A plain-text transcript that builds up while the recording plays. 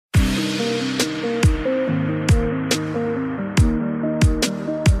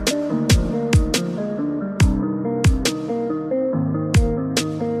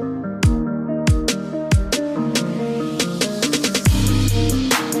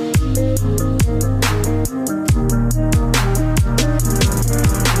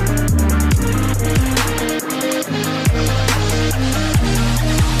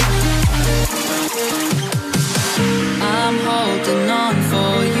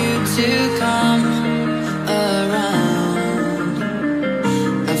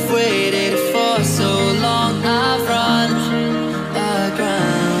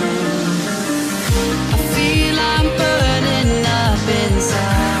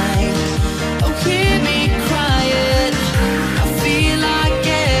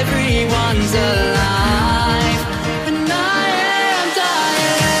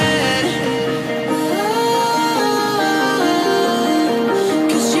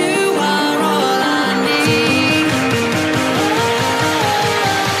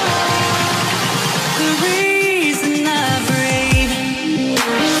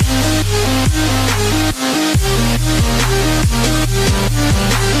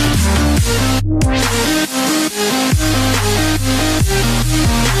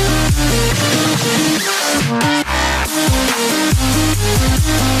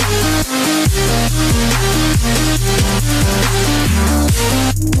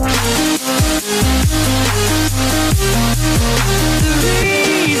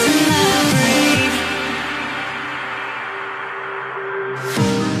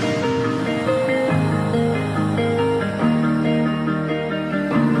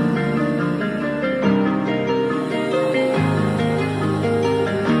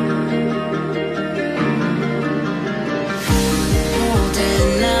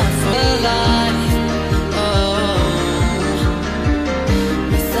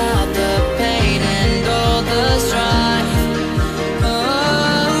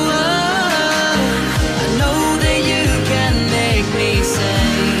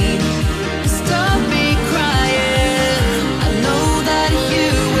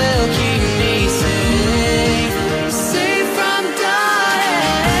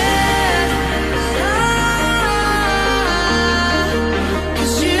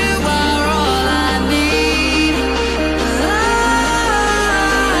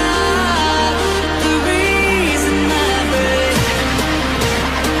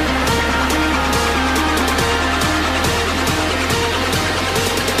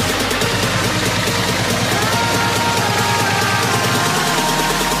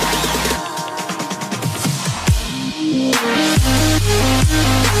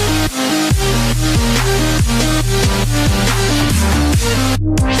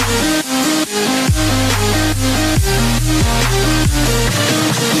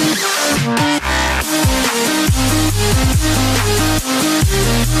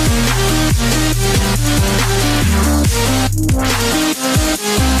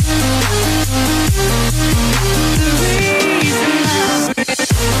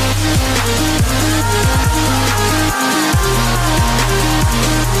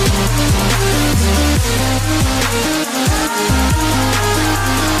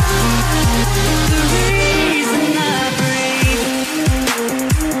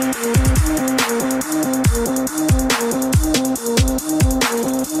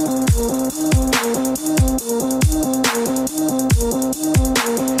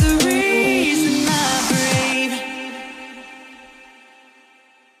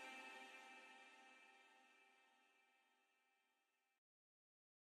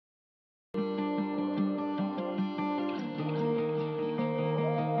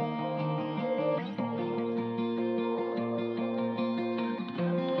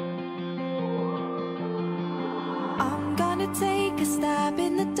stab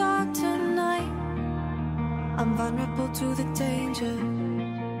in the dark tonight. I'm vulnerable to the danger,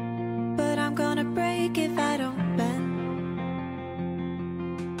 but I'm gonna break if I don't bend.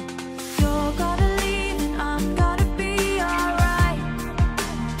 You're gonna leave and I'm gonna be alright.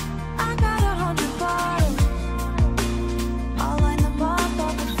 I got 100 bottles, I'll line them up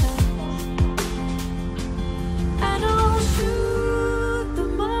on the fence, and I'll shoot the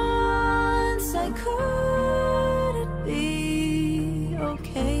months I couldn't be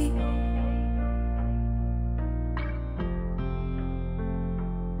okay.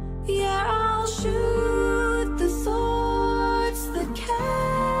 Yeah, I'll shoot the swords that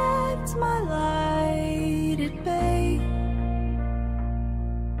kept my light at bay.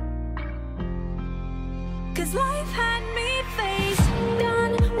 'Cause life had me face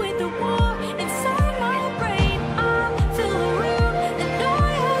done with the war inside my brain. I'm fill a room and know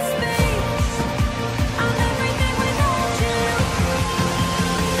I have space. I'm everything without you.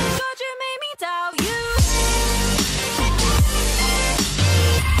 Thank God you made me doubt you.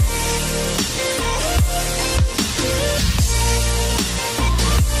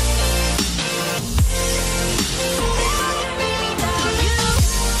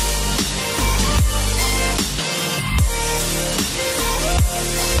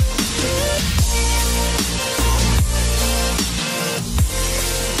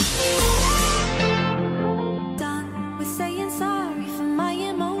 Done with saying sorry for my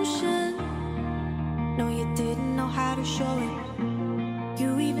emotion. No, you didn't know how to show it. You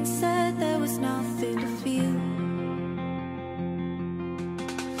even said there was nothing to feel.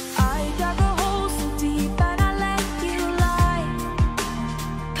 I dug a hole so deep and I let you lie.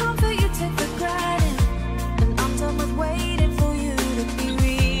 Comfort you took for granted, and I'm done with waiting for you to be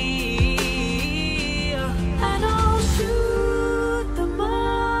real. And I'll shoot the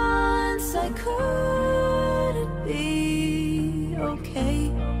months I couldn't be okay.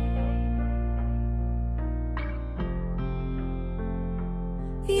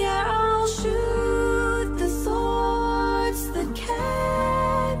 Yeah, I'll shoot the swords that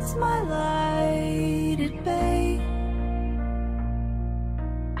kept my light at bay.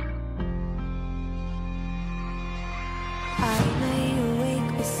 I lay awake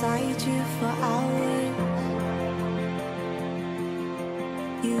beside you for hours.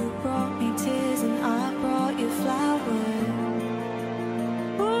 You brought me tears and